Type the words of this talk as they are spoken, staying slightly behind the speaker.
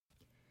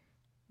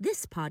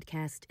This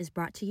podcast is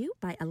brought to you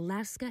by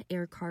Alaska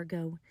Air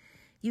Cargo.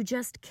 You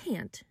just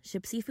can't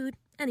ship seafood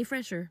any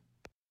fresher.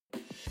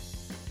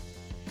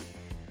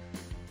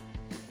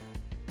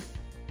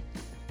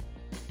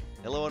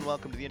 Hello and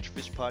welcome to the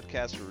IntraFish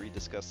Podcast, where we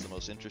discuss the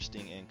most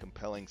interesting and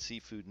compelling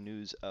seafood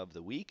news of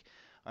the week.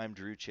 I'm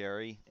Drew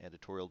Cherry,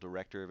 Editorial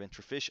Director of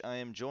IntraFish. I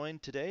am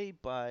joined today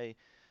by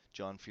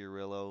John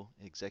Fiorillo,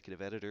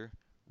 Executive Editor,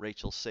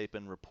 Rachel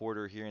Sapin,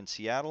 reporter here in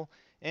Seattle,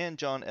 and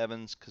John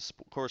Evans,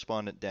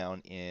 correspondent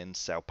down in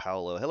Sao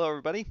Paulo. Hello,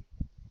 everybody.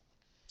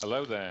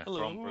 Hello there.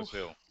 Hello. From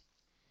Brazil.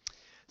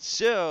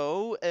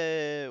 So,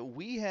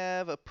 we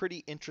have a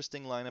pretty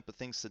interesting lineup of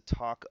things to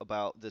talk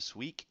about this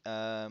week.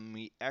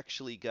 We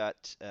actually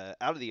got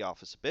out of the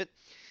office a bit,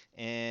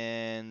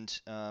 and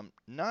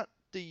not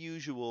the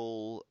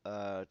usual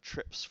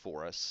trips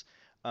for us.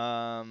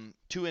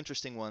 Two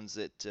interesting ones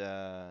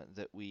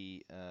that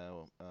we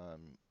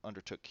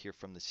undertook here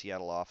from the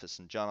Seattle office.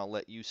 And John, I'll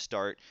let you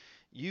start.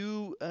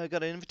 You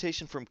got an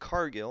invitation from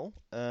Cargill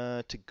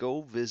to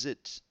go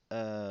visit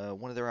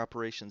one of their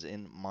operations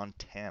in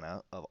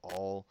Montana, of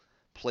all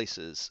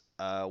places.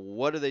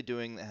 What are they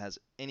doing that has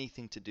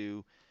anything to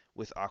do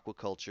with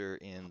aquaculture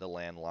in the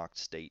landlocked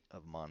state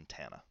of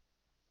Montana?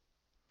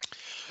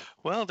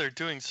 Well, they're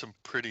doing some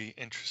pretty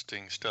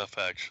interesting stuff,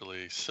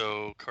 actually.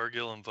 So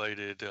Cargill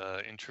invited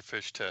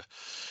IntraFish to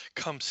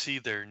come see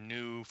their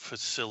new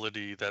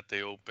facility that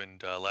they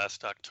opened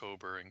last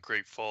October in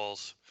Great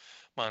Falls,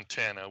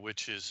 Montana,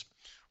 which is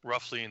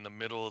roughly in the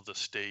middle of the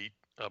state,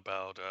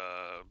 about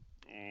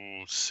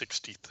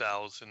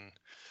 60,000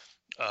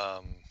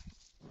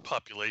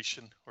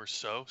 population or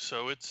so.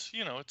 So it's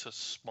a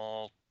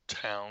small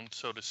town,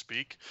 so to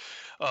speak.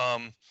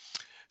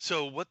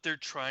 So what they're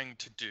trying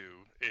to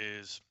do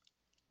is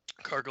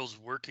Cargill's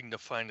working to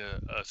find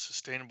a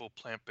sustainable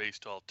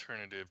plant-based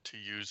alternative to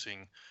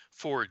using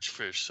forage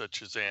fish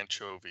such as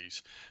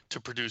anchovies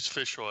to produce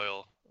fish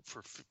oil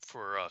for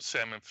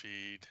salmon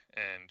feed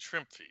and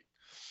shrimp feed.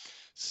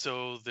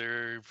 So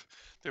they're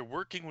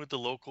working with the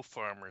local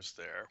farmers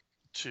there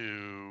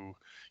to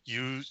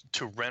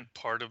rent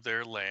part of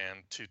their land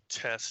to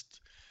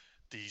test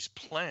these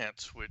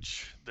plants,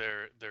 which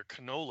they're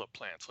canola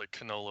plants, like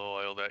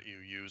canola oil that you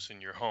use in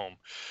your home.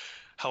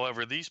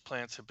 However, these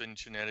plants have been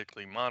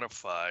genetically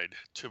modified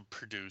to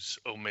produce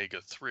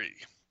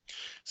omega-3.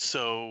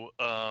 So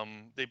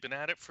they've been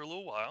at it for a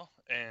little while,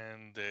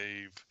 and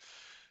they've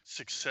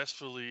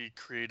successfully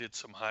created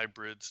some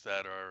hybrids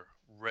that are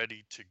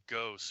ready to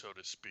go, so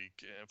to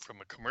speak,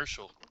 from a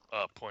commercial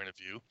point of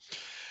view.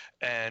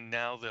 And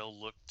now they'll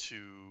look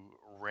to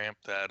ramp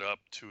that up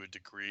to a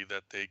degree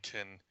that they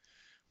can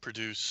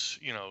produce,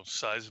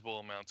 sizable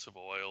amounts of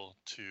oil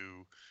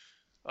to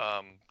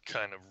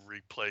kind of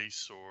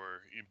replace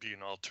or be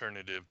an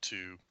alternative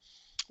to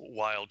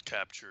wild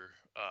capture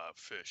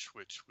fish,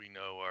 which we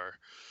know are,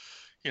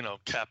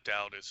 capped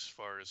out as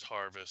far as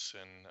harvest,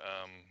 and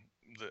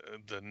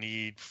the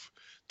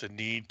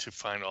need to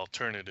find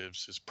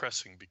alternatives is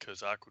pressing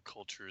because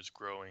aquaculture is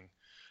growing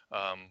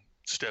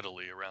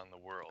steadily around the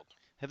world.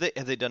 Have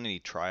they done any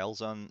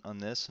trials on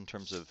this in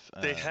terms of?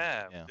 They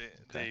have. Yeah,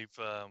 okay.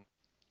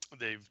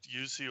 They've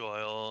used the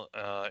oil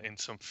in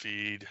some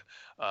feed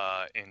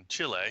in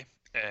Chile,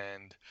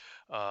 and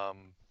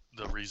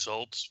the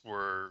results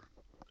were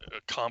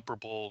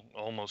comparable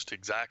almost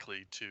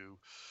exactly to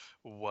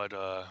what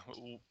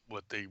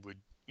they would,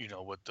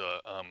 what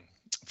the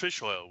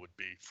fish oil would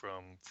be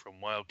from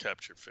wild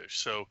capture fish.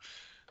 So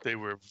they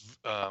were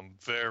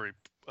very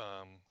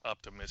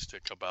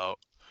optimistic about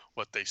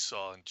what they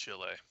saw in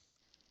Chile.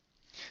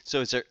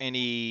 So is there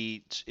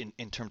any,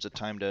 in terms of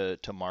time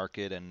to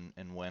market and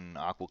when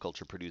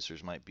aquaculture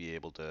producers might be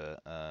able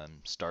to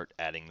start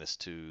adding this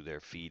to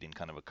their feed in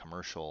kind of a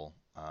commercial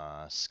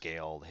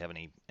scale? Do they have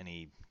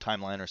any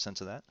timeline or sense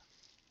of that?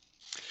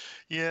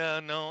 Yeah,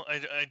 no,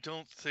 I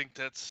don't think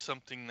that's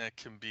something that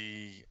can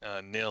be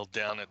nailed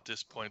down at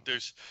this point.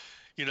 There's,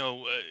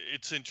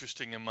 it's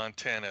interesting in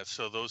Montana.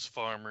 So those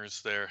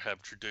farmers there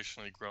have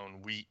traditionally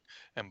grown wheat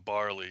and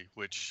barley,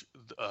 which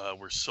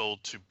were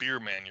sold to beer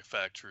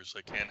manufacturers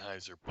like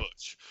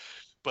Anheuser-Busch.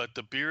 But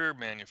the beer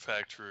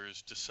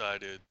manufacturers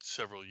decided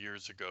several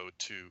years ago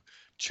to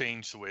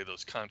change the way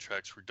those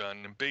contracts were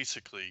done and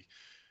basically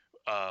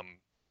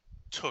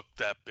took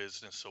that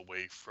business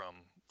away from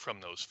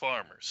those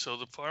farmers. So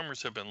the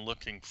farmers have been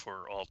looking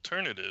for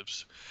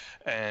alternatives,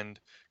 and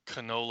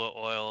canola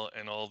oil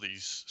and all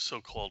these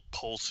so-called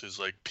pulses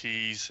like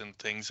peas and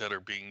things that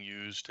are being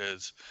used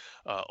as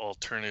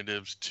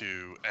alternatives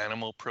to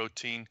animal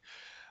protein,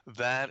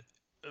 that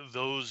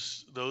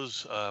those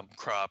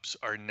crops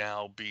are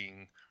now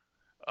being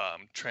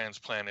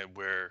transplanted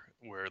where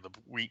the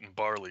wheat and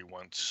barley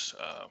once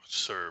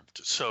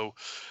served. So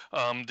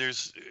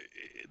there's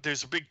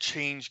a big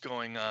change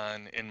going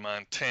on in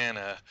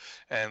Montana,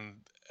 and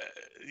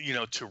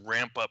to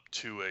ramp up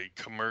to a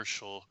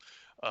commercial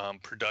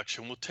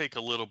production will take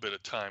a little bit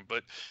of time,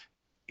 but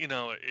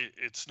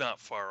it's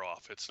not far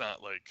off. It's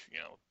not like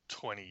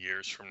 20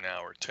 years from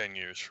now or 10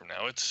 years from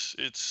now.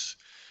 It's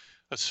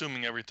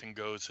assuming everything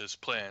goes as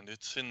planned,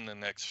 it's in the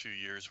next few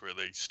years where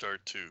they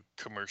start to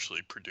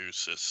commercially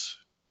produce this.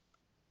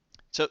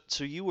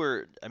 So you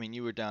were, I mean,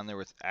 you were down there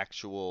with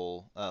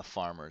actual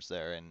farmers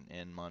there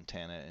in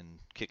Montana and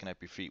kicking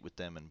up your feet with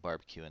them and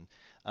barbecuing.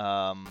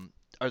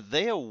 Are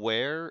they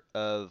aware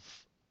of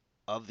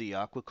the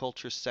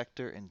aquaculture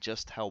sector and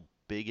just how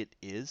big it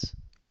is?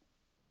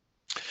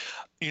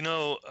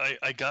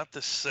 I got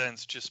the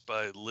sense just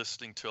by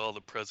listening to all the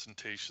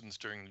presentations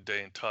during the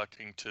day and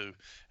talking to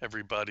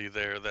everybody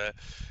there that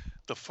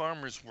the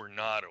farmers were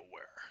not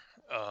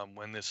aware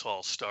when this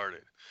all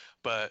started.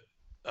 But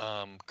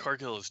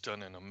Cargill has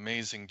done an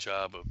amazing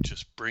job of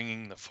just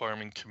bringing the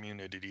farming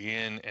community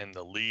in and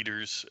the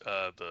leaders,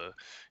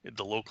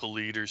 the local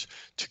leaders,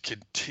 to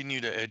continue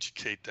to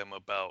educate them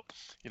about,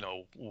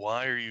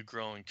 why are you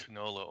growing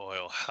canola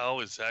oil?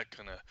 How is that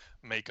going to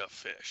make a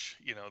fish?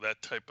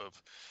 That type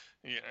of,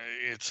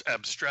 it's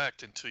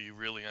abstract until you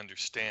really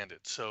understand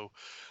it. So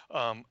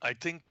I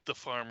think the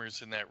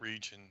farmers in that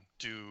region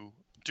do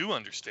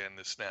understand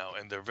this now,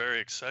 and they're very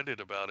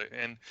excited about it.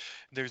 And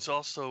there's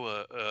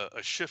also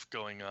a shift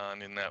going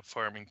on in that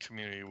farming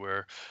community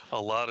where a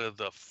lot of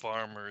the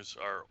farmers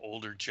are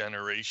older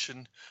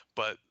generation,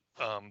 but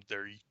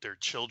their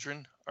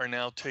children are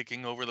now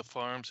taking over the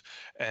farms,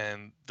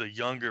 and the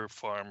younger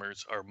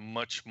farmers are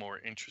much more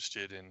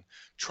interested in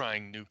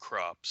trying new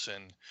crops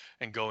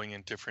and going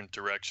in different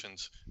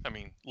directions. I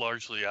mean,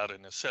 largely out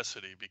of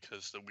necessity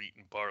because the wheat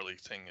and barley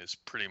thing is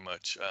pretty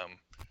much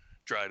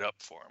dried up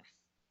for them.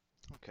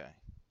 Okay.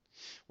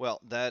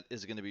 Well, that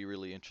is going to be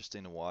really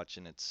interesting to watch,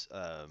 and it's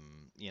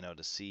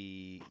to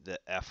see the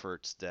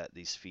efforts that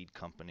these feed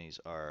companies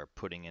are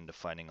putting into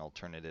finding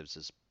alternatives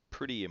is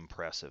pretty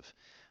impressive.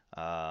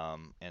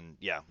 And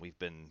yeah, we've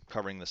been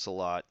covering this a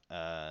lot.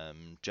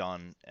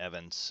 John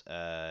Evans,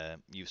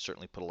 you've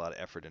certainly put a lot of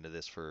effort into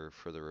this for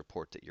the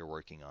report that you're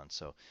working on.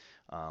 So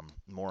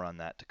more on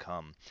that to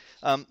come.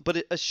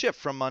 But a shift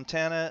from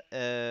Montana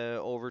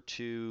over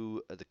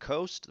to the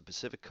coast, the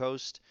Pacific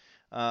Coast.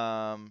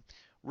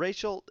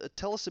 Rachel,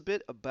 tell us a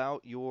bit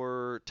about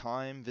your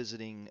time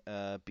visiting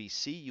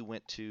BC. You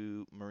went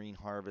to Marine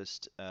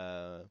Harvest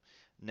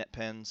net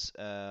pens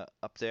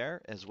up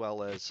there, as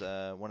well as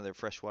one of their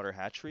freshwater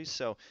hatcheries.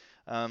 So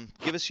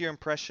give us your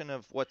impression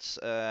of what's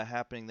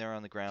happening there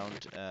on the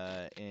ground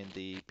in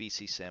the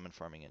BC salmon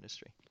farming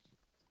industry.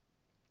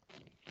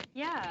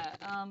 Yeah,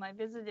 I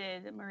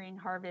visited Marine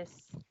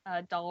Harvest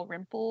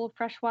Dalrymple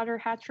freshwater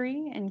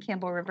hatchery in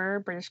Campbell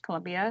River, British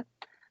Columbia.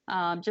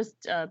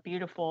 Just a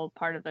beautiful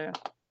part of the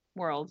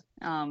world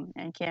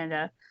and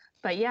Canada.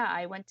 But yeah,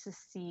 I went to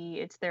see,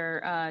 it's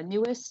their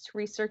newest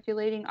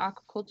recirculating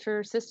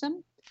aquaculture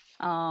system.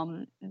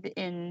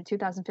 In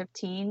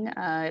 2015,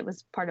 it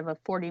was part of a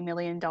 $40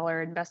 million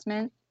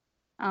investment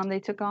they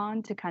took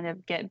on to kind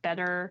of get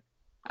better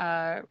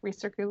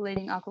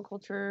recirculating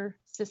aquaculture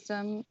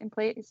system in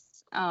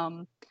place.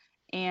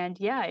 And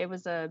yeah, it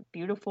was a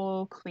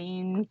beautiful,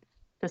 clean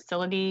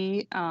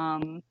facility.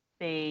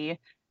 They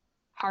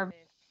harvest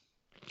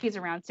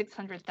around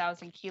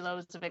 600,000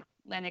 kilos of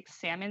Atlantic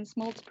salmon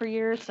smolts per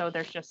year. So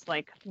there's just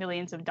like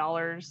millions of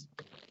dollars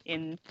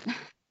in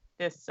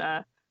this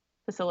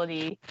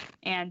facility.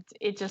 And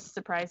it just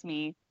surprised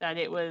me that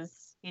it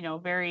was,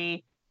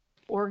 very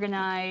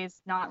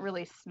organized, not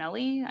really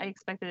smelly. I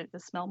expected it to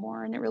smell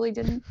more, and it really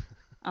didn't.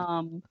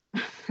 And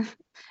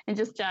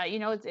just,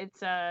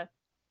 it's a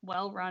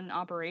well-run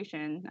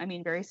operation. I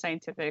mean, very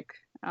scientific.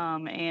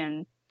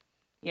 And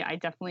yeah, I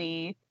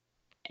definitely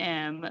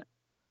am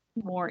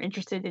more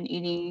interested in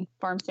eating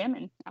farm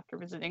salmon after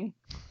visiting.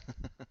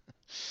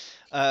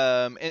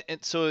 And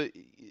so,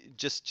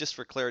 just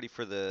for clarity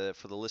for the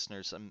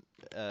listeners,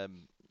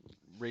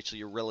 Rachel,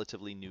 you're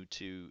relatively new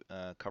to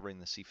covering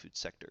the seafood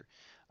sector.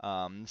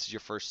 This is your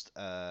first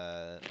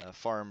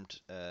farmed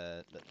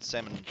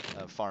salmon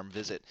farm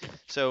visit.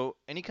 So,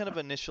 any kind of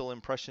initial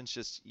impressions?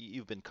 Just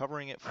you've been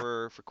covering it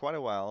for quite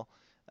a while,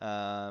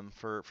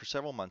 for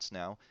several months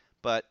now,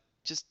 but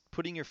just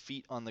putting your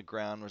feet on the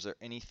ground, was there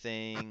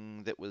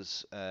anything that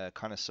was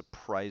kind of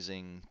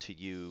surprising to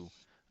you,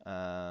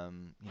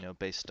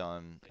 based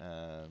on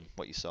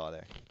what you saw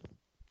there?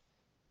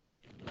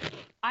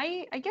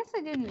 I guess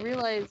I didn't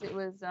realize it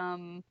was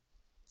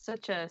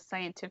such a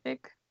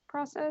scientific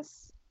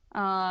process.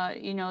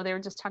 They were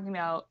just talking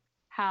about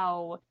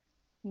how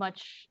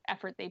much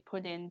effort they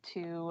put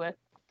into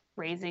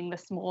raising the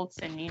smolts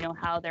and,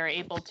 how they're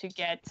able to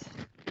get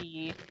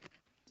the,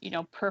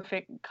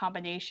 perfect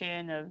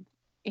combination of,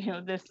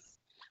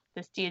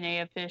 this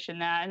DNA of fish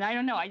and that. And I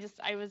don't know,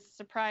 I was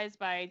surprised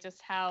by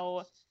just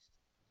how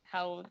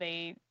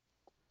they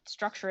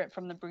structure it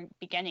from the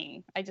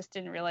beginning. I just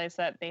didn't realize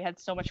that they had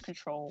so much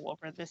control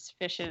over this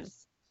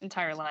fish's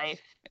entire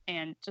life,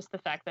 and just the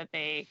fact that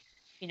they,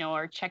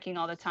 are checking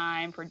all the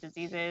time for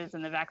diseases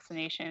and the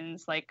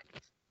vaccinations. Like,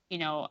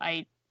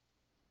 I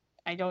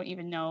don't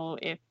even know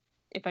if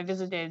I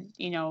visited,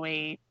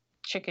 a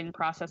chicken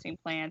processing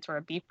plant or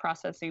a beef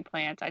processing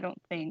plant, I don't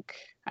think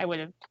I would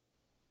have,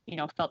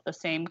 felt the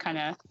same kind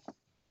of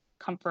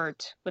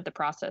comfort with the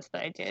process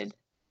that I did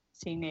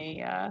seeing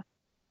a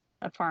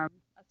a farm.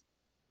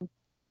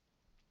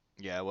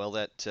 Yeah, well,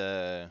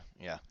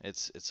 yeah,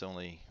 it's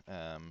only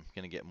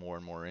going to get more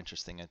and more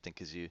interesting, I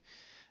think, as you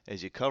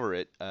cover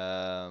it.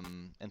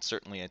 And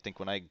certainly, I think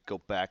when I go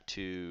back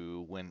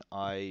to when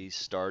I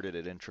started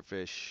at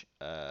Intrafish,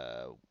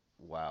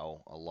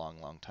 wow, a long,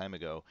 long time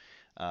ago,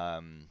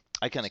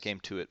 I kind of came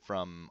to it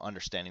from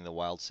understanding the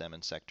wild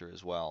salmon sector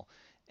as well.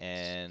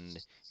 And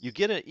you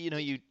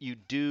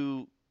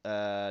do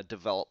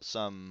develop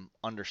some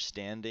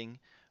understanding,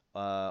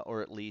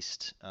 or at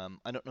least,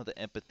 I don't know that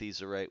empathy is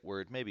the right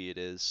word, maybe it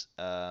is,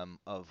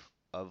 of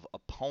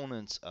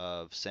opponents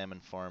of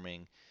salmon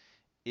farming.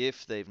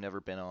 If they've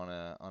never been on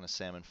a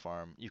salmon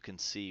farm, you can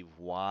see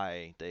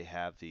why they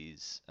have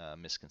these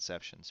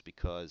misconceptions.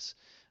 Because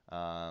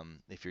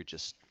if you're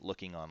just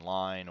looking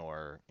online,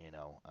 or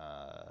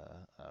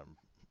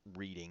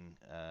reading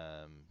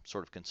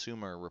sort of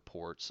consumer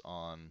reports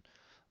on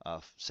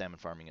salmon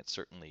farming, it's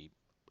certainly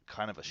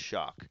kind of a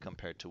shock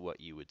compared to what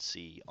you would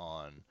see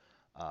on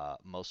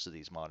most of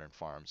these modern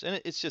farms.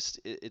 And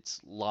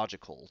it's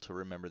logical to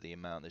remember the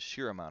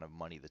sheer amount of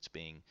money that's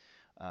being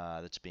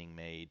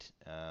made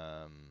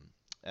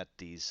at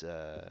these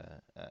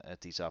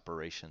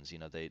operations.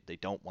 They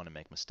don't want to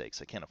make mistakes.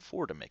 They can't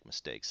afford to make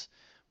mistakes,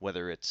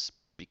 whether it's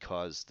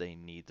because they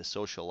need the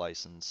social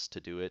license to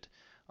do it,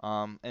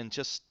 and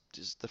just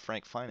the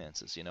frank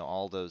finances.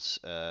 All those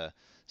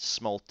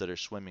smolt that are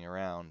swimming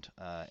around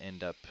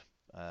end up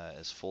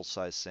as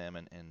full-size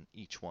salmon, and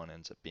each one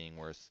ends up being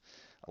worth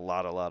a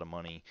lot of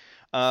money.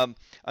 I'm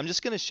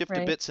just going to shift a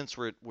Right. bit, since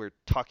we're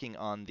talking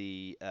on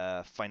the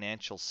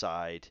financial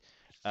side.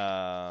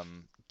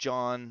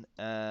 John,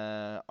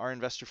 our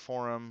investor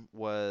forum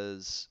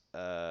was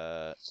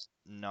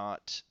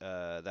not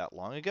that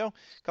long ago,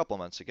 a couple of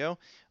months ago.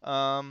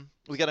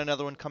 We got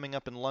another one coming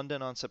up in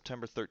London on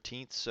September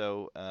 13th,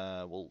 so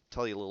we'll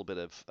tell you a little bit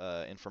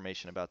of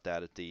information about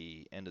that at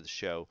the end of the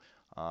show,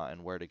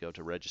 and where to go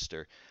to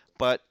register.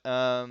 But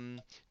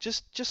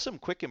just some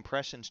quick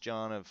impressions,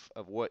 John,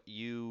 of what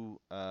you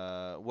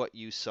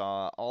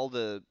saw. All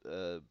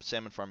the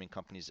salmon farming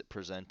companies that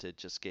presented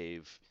just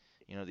gave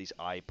these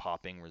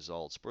eye-popping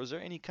results. But was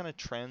there any kind of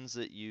trends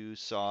that you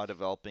saw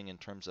developing in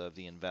terms of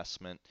the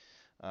investment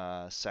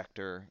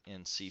sector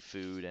in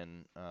seafood,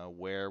 and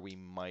where we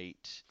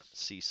might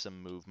see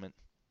some movement?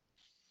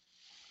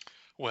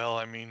 Well,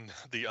 I mean,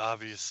 the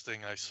obvious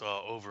thing I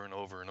saw over and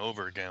over and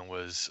over again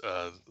was,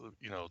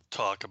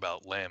 talk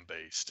about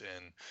land-based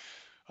and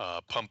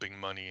pumping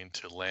money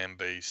into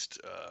land-based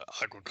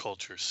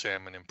aquaculture,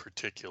 salmon in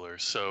particular.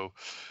 So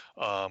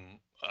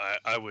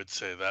I would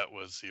say that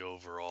was the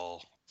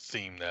overall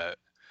theme that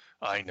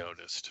I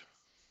noticed.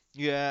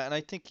 Yeah, and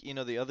I think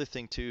the other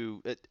thing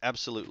too,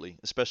 absolutely,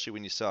 especially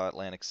when you saw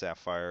Atlantic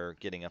Sapphire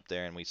getting up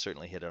there, and we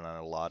certainly hit it on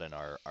a lot in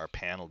our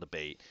panel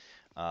debate.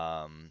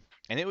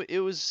 And it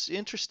was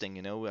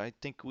interesting. I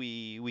think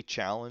we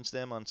challenged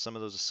them on some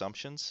of those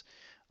assumptions,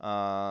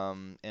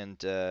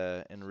 and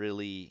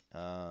really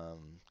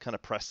kind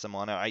of pressed them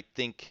on it. I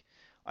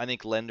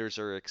think lenders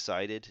are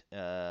excited.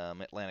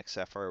 Atlantic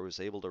Sapphire was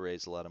able to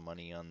raise a lot of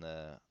money on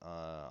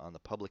the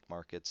public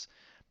markets,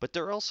 but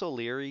they're also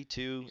leery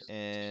too,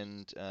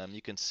 and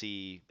you can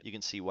see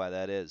why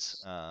that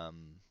is.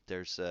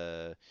 There's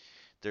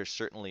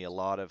certainly a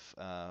lot of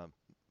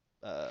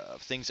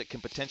things that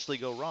can potentially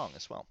go wrong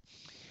as well.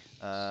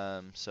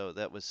 So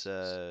that was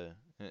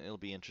it'll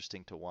be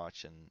interesting to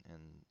watch, and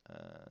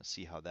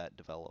see how that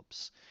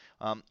develops.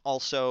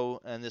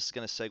 Also, and this is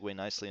going to segue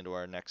nicely into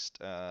our next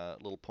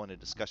little point of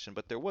discussion,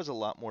 but there was a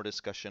lot more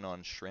discussion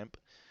on shrimp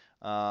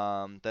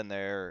than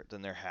there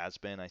has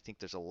been. I think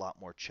there's a lot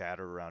more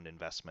chatter around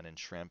investment in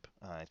shrimp.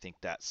 I think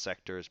that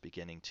sector is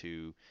beginning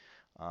to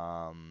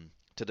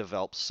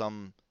develop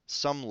some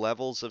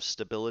levels of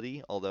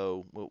stability,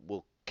 although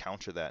we'll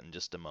counter that in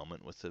just a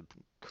moment with the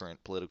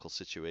current political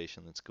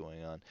situation that's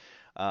going on.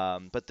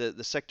 But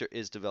the sector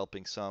is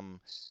developing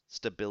some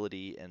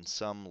stability and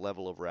some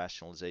level of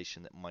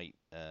rationalization that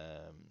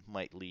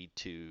might lead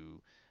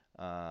to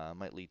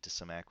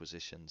some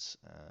acquisitions,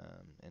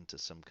 and to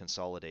some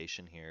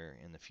consolidation here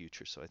in the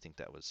future. So I think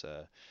that was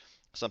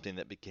something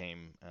that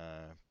became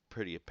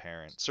pretty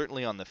apparent,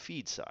 certainly on the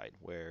feed side,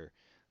 where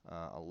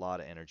a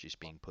lot of energy is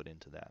being put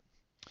into that.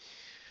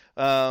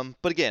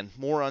 But again,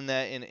 more on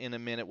that in a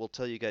minute. We'll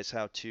tell you guys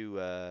how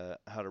to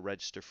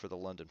register for the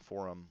London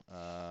Forum,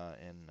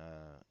 in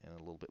a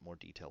little bit more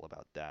detail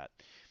about that.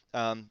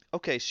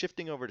 Okay,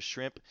 shifting over to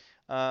shrimp.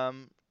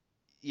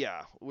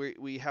 Yeah,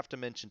 we have to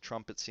mention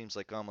Trump. It seems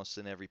like almost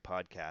in every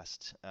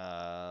podcast,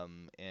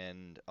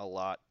 and a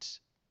lot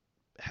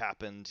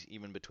happened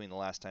even between the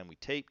last time we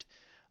taped.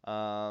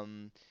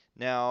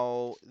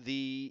 Now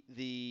the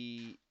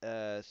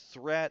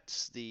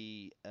threats,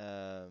 the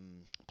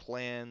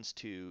plans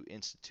to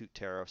institute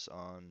tariffs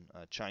on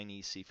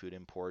Chinese seafood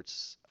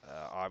imports,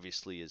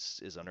 obviously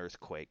is an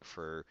earthquake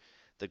for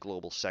the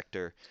global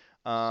sector.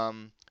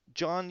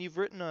 John, you've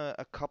written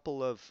a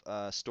couple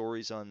of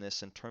stories on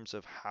this in terms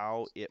of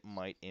how it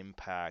might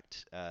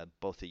impact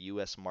both the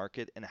U.S.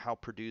 market, and how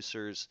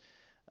producers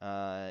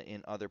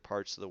in other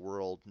parts of the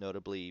world,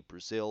 notably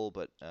Brazil,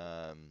 but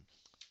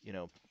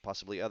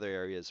possibly other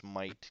areas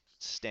might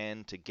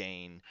stand to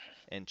gain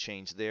and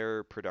change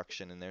their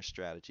production and their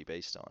strategy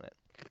based on it.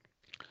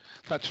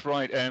 That's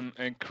right.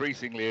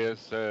 Increasingly,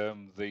 as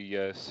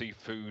the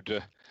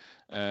seafood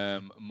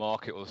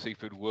market or the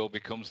seafood world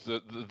becomes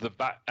a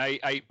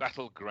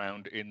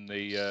battleground in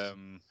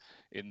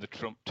the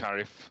Trump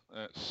tariff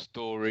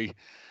story.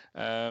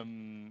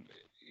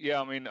 Yeah,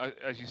 I mean,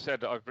 as you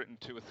said, I've written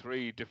 2 or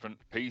 3 different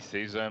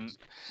pieces.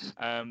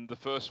 The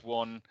first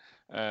one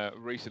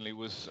recently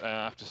was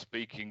after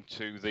speaking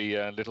to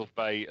the Little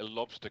Bay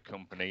Lobster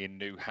Company in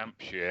New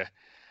Hampshire,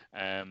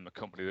 a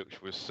company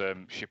which was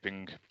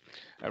shipping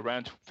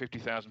around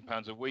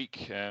 £50,000 a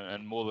week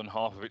and more than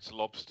half of its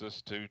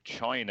lobsters to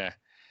China.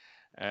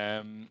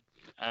 And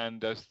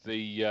as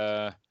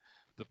the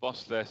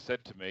boss there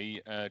said to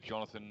me,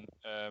 Jonathan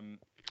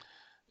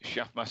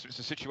Schaffmaster, it's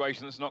a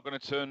situation that's not going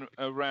to turn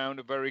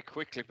around very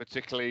quickly,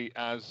 particularly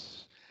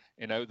as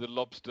the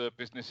lobster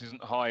business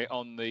isn't high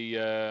on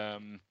the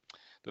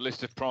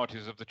list of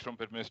priorities of the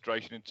Trump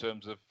administration in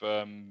terms of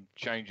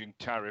changing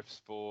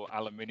tariffs for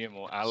aluminium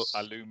or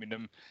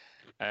aluminum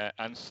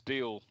and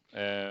steel.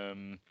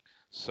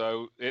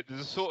 So there's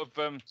a sort of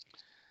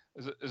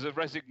there's a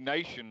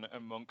resignation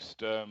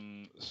amongst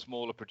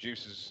smaller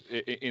producers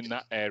in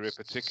that area,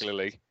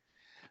 particularly,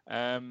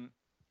 and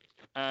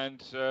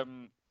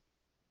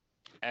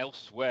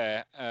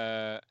elsewhere.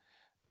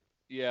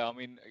 Yeah, I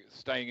mean,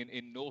 staying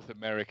in North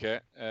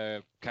America,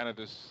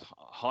 Canada's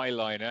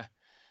Highliner,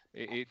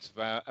 it's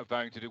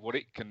vowing to do what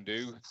it can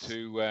do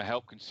to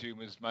help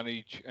consumers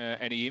manage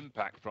any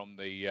impact from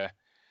the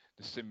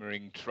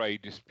simmering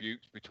trade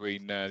disputes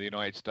between the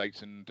United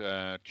States and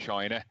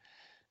China.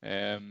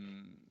 I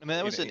mean,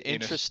 that was an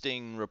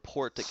interesting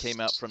report that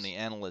came out from the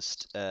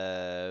analyst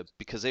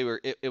because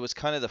it was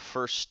kind of the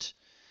first.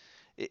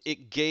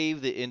 It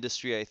gave the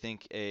industry, I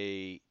think,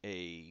 a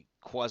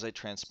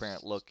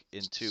quasi-transparent look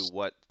into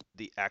what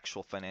the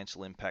actual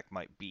financial impact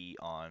might be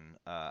on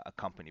a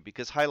company,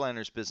 because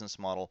Highliner's business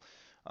model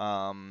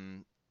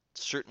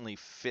certainly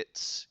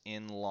fits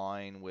in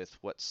line with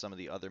what some of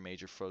the other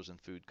major frozen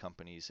food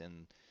companies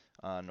in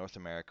North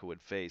America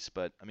would face.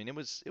 But I mean, it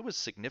was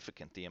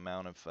significant, the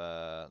amount of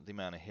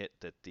hit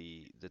that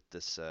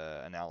this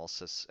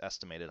analysis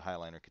estimated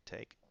Highliner could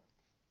take.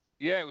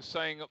 Yeah, it was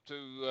saying up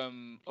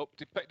to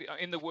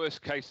in the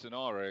worst case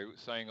scenario, it was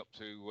saying up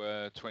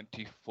to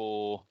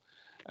 $24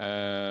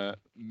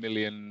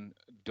 million,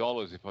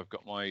 if I've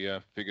got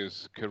my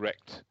figures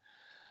correct.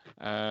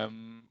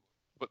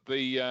 But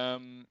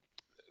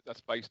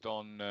that's based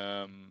on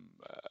the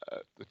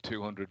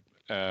 200.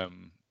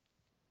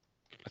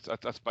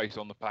 That's based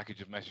on the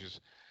package of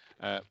measures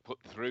put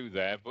through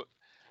there. But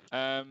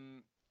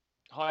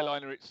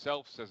Highliner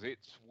itself says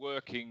it's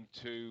working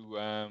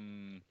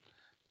to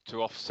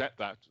offset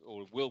that,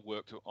 or will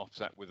work to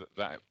offset with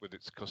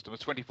its customers.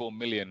 $24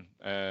 million,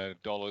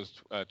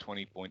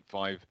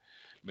 20.5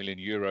 million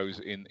euros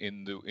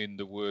in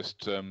the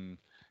worst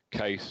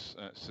case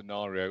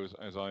scenarios,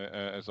 as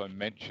I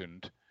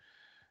mentioned.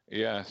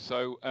 Yeah.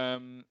 So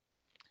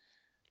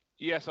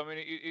yes, I mean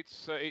it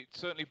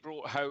certainly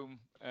brought home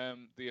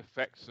the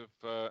effects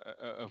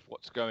of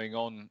what's going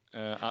on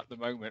at the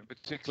moment,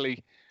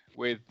 particularly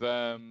with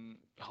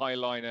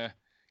Highliner,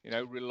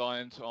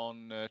 reliant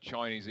on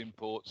Chinese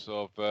imports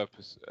of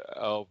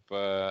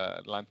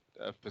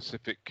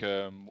Pacific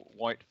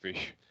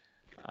whitefish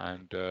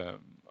and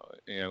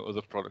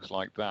other products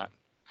like that.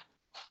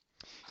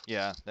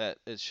 Yeah, that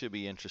it should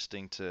be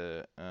interesting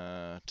to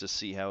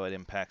see how it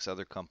impacts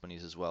other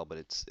companies as well. But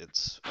it's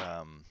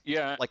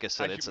yeah, like I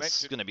said,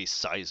 it's going to be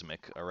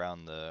seismic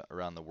around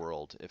the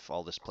world if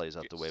all this plays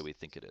out the way we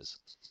think it is.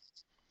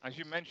 As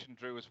you mentioned,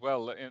 Drew, as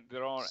well,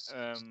 there are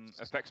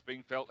effects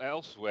being felt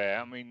elsewhere.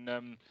 I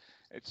mean,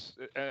 it's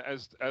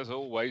as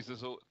always,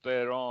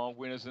 there are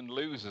winners and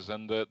losers,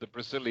 and the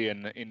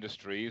Brazilian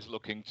industry is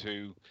looking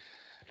to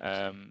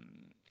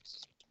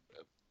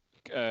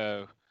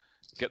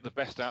get the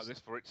best out of this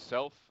for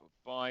itself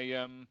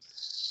by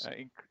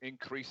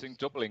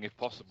doubling, if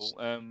possible,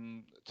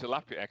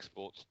 tilapia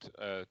exports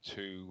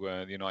to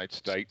the United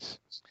States,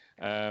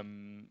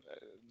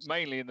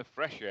 mainly in the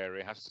fresh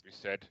area, has to be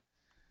said.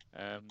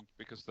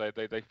 Because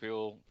they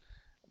feel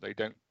they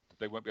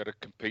won't be able to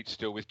compete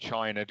still with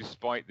China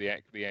despite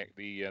the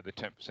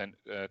 10%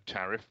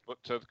 tariff.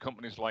 But the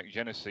companies like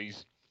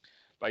Genesis,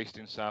 based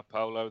in Sao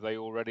Paulo, they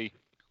already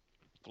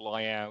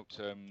fly out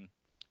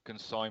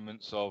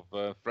consignments of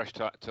fresh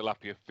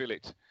tilapia fillet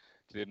to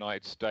the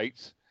United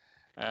States,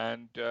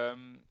 and so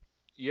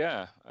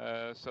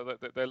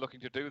that they're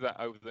looking to do that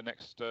over the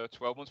next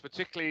 12 months,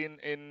 particularly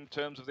in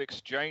terms of the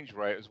exchange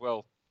rate as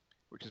well,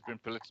 which has been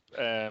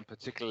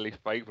particularly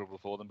favourable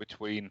for them,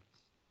 between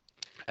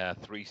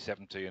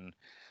 370 and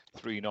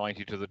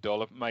 390 to the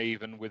dollar. May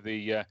even, with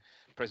the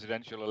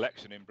presidential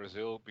election in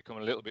Brazil, become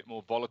a little bit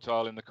more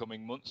volatile in the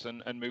coming months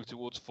and move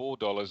towards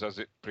 $4 as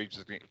it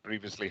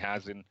previously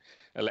has in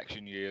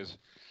election years.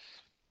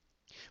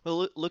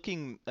 Well,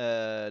 looking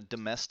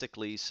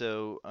domestically,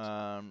 so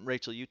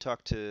Rachel, you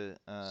talked to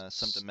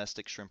some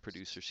domestic shrimp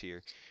producers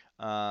here.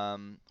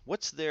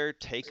 What's their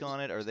take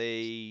on it? Are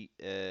they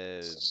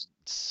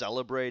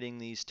celebrating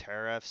these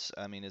tariffs?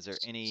 I mean, is there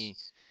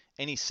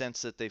any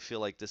sense that they feel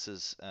like this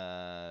is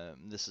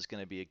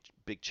going to be a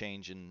big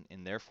change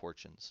in their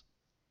fortunes?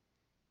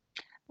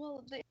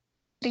 Well, the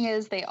thing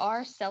is, they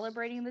are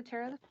celebrating the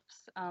tariffs,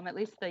 at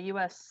least the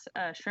U.S.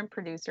 Shrimp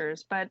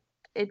producers, but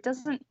it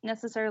doesn't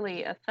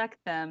necessarily affect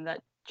them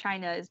that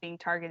China is being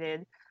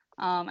targeted.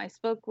 I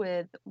spoke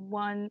with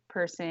one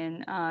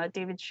person,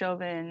 David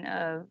Chauvin,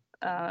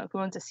 who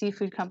owns a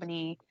seafood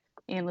company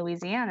in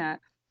Louisiana,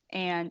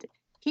 and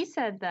he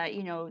said that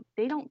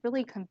they don't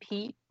really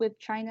compete with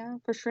China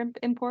for shrimp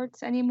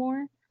imports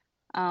anymore.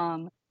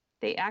 Um,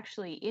 they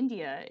actually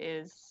India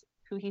is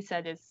who he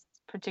said is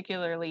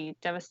particularly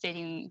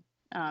devastating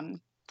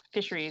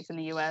fisheries in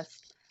the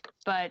U.S.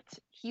 But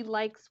he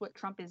likes what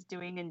Trump is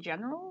doing in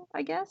general,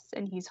 I guess,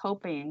 and he's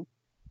hoping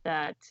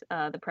that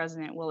the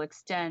president will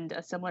extend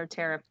a similar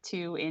tariff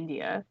to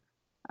India.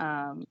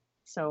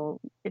 So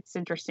it's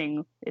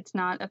interesting. It's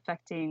not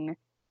affecting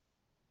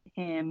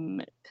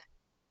him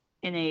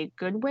in a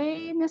good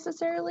way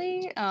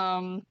necessarily.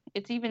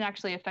 It's even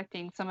actually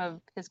affecting some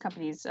of his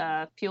company's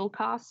fuel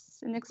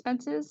costs and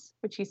expenses,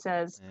 which he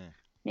says Yeah.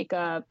 make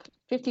up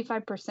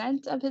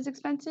 55% of his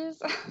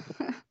expenses.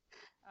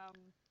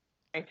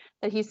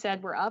 That he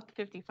said were up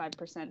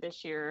 55%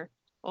 this year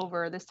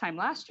over this time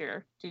last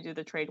year due to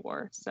the trade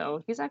war.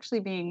 So he's actually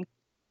being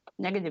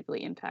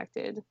negatively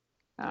impacted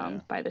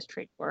by this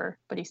trade war,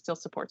 but he still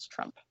supports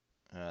Trump.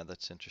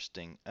 That's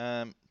interesting.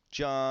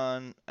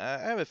 John, I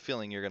have a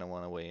feeling you're going to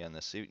want to weigh in on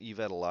this. You've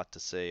had a lot to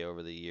say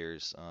over the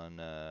years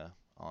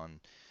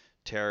on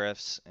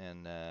tariffs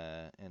and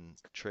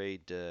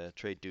trade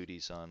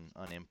duties on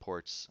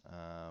imports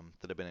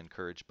that have been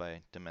encouraged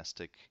by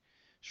domestic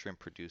shrimp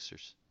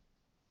producers.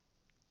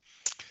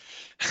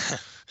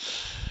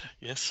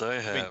 Yes, I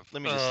have.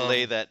 Let me just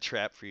lay that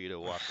trap for you to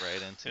walk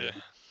right into. Yeah,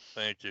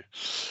 thank you.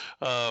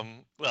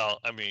 Well,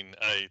 I mean,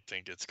 I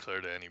think it's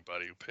clear to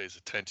anybody who pays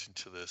attention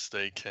to this,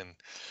 they can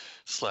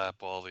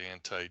slap all the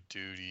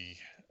anti-duty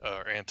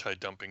or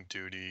anti-dumping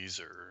duties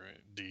or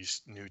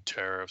these new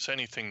tariffs,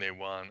 anything they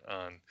want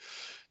on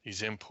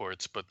these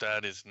imports, but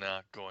that is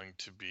not going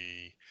to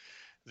be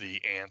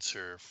the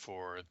answer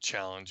for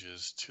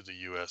challenges to the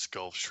U.S.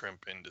 Gulf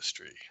shrimp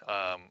industry.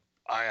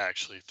 I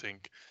actually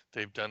think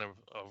they've done a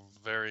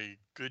very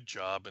good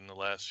job in the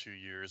last few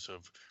years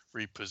of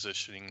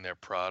repositioning their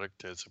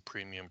product as a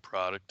premium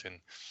product and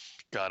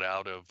got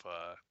out of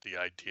the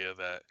idea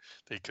that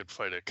they could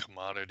fight a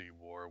commodity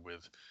war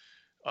with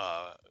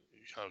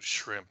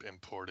shrimp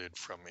imported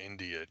from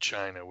India,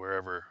 China,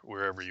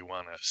 wherever you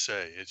want to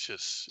say. It's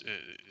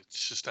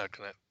just not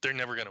gonna. They're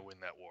never gonna win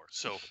that war.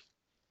 So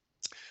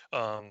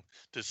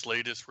this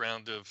latest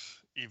round of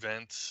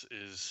events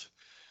is,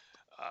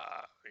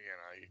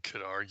 you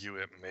could argue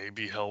it may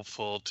be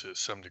helpful to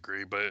some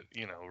degree, but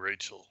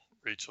Rachel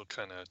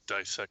kind of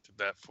dissected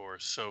that for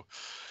us. So,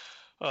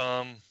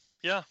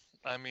 yeah,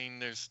 I mean,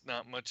 there's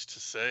not much to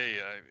say.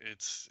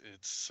 It's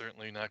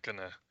certainly not going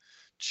to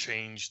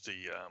change the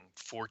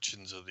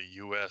fortunes of the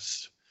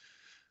U.S.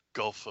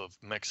 Gulf of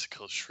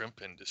Mexico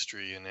shrimp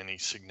industry in any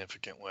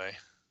significant way.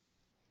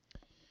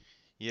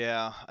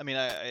 Yeah, I mean,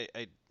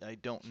 I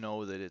don't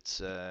know that it's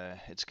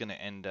going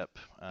to end up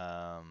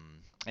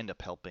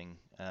helping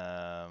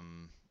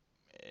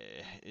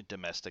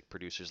domestic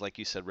producers, like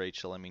you said,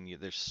 Rachel. I mean,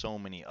 there's so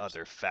many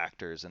other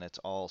factors, and it's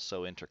all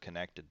so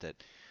interconnected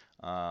that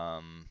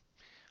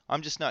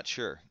I'm just not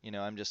sure.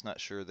 I'm just not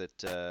sure that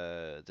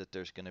that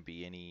there's going to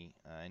be any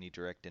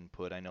direct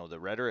input. I know the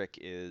rhetoric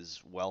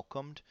is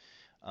welcomed,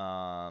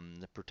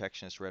 the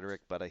protectionist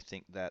rhetoric, but I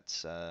think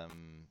that's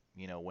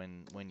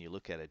when you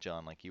look at it,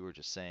 John, like you were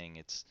just saying,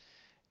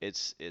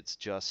 it's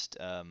just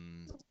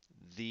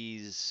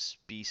these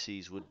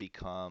species would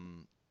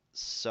become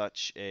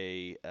such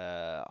a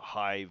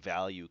high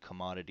value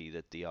commodity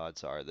that the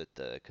odds are that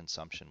the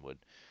consumption would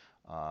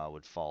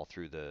fall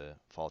through the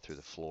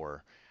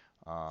floor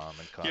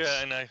and cause.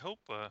 Yeah, and I hope.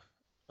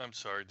 I'm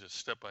sorry to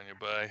step on you,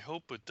 but I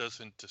hope it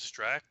doesn't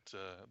distract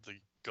the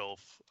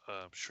Gulf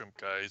shrimp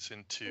guys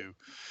into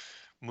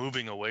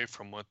moving away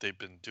from what they've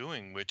been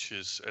doing, which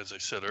is, as I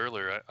said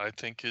earlier, I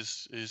think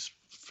is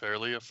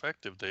fairly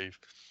effective. They've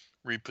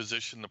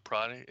repositioned the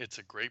product. It's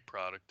a great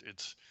product.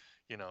 It's,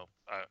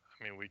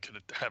 I mean, we could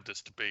have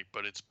this debate,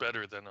 but it's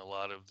better than a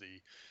lot of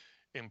the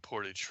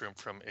imported shrimp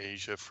from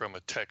Asia from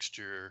a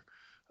texture,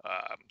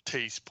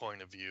 taste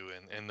point of view,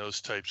 and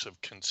those types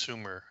of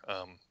consumer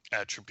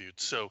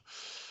attributes. So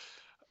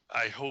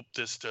I hope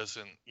this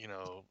doesn't,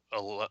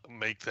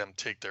 make them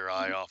take their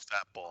eye off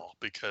that ball,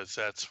 because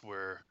that's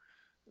where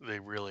they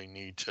really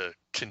need to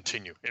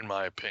continue, in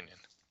my opinion.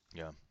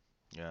 Yeah,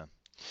 yeah.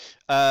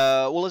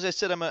 Well, as I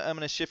said, I'm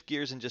going to shift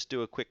gears and just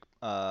do a quick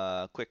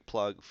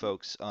plug,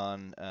 folks,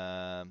 on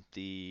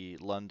the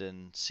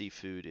London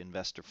Seafood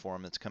Investor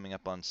Forum that's coming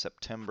up on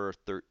September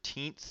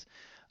 13th.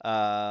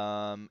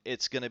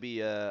 It's going to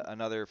be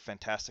another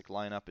fantastic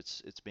lineup.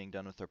 It's being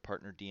done with our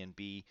partner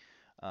D&B.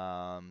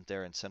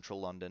 There in central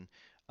London.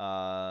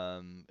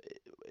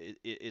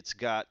 It's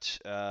got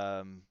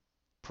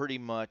pretty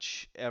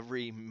much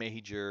every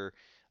major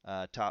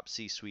top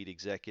C-suite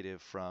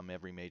executive from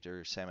every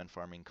major salmon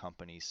farming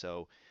company.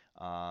 So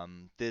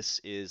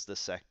this is the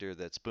sector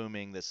that's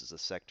booming. This is the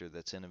sector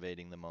that's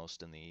innovating the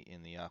most in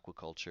the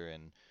aquaculture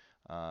and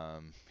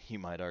you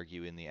might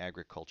argue in the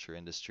agriculture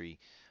industry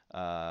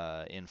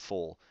in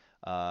full.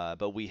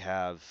 But we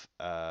have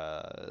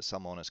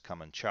Salmones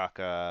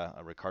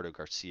Camanchaca, Ricardo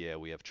Garcia.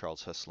 We have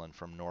Charles Husselin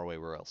from Norway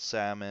Royal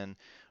Salmon,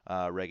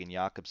 Regan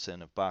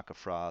Jakobsen of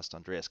Bakkafrost,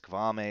 Andreas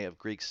Kvame of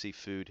Grieg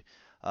Seafood,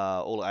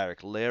 Ole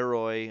Eirik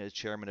Leroy,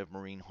 chairman of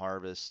Marine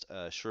Harvest,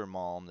 Sjur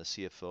Malm, the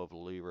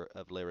CFO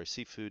of Leroy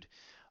Seafood,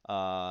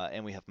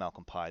 and we have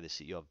Malcolm Pye, the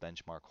CEO of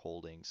Benchmark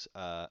Holdings.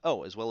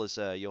 As well as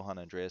Johan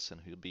Andreasen,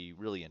 who'll be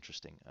really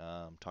interesting,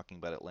 talking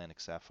about Atlantic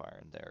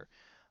Sapphire and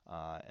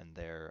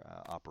their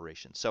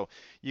operations. So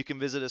you can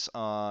visit us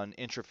on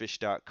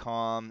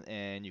intrafish.com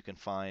and you can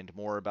find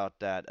more about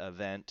that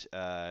event.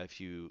 If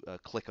you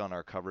click on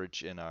our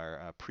coverage and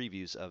our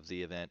previews of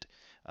the event,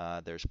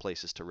 there's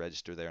places to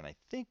register there. And I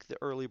think the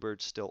early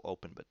bird's still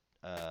open, but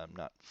I'm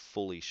not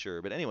fully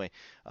sure. But anyway,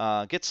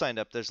 get signed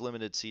up. There's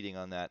limited seating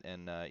on that,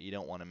 and you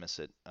don't want to miss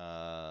it.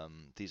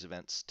 These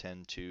events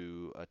tend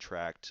to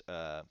attract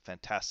a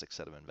fantastic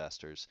set of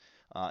investors,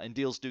 and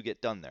deals do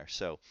get done there.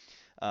 So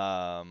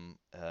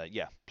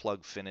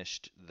plug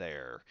finished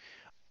there.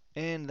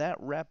 And that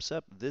wraps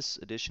up this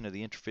edition of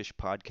the Intrafish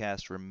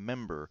podcast.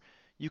 Remember,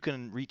 you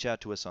can reach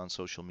out to us on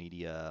social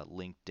media,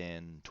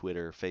 LinkedIn,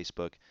 Twitter,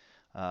 Facebook,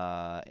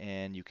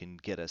 and you can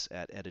get us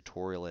at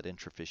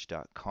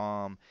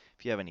editorial@intrafish.com.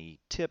 If you have any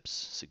tips,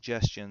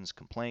 suggestions,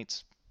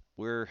 complaints,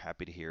 we're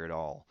happy to hear it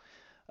all.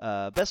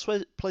 Best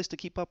place to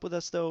keep up with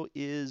us, though,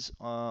 is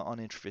on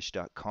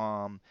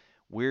intrafish.com.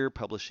 We're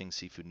publishing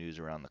seafood news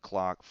around the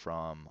clock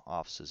from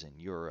offices in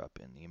Europe,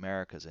 in the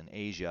Americas, and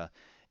Asia.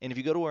 And if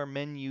you go to our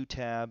menu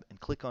tab and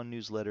click on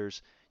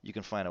newsletters, you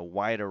can find a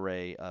wide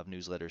array of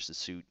newsletters to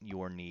suit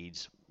your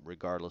needs,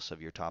 regardless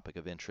of your topic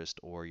of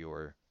interest or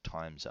your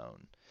time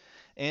zone.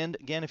 And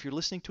again, if you're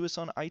listening to us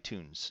on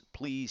iTunes,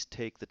 please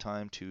take the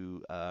time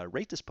to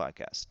rate this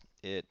podcast.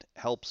 It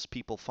helps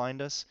people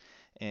find us,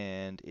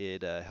 and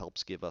it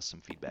helps give us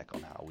some feedback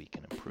on how we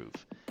can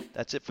improve.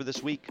 That's it for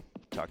this week.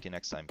 Talk to you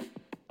next time.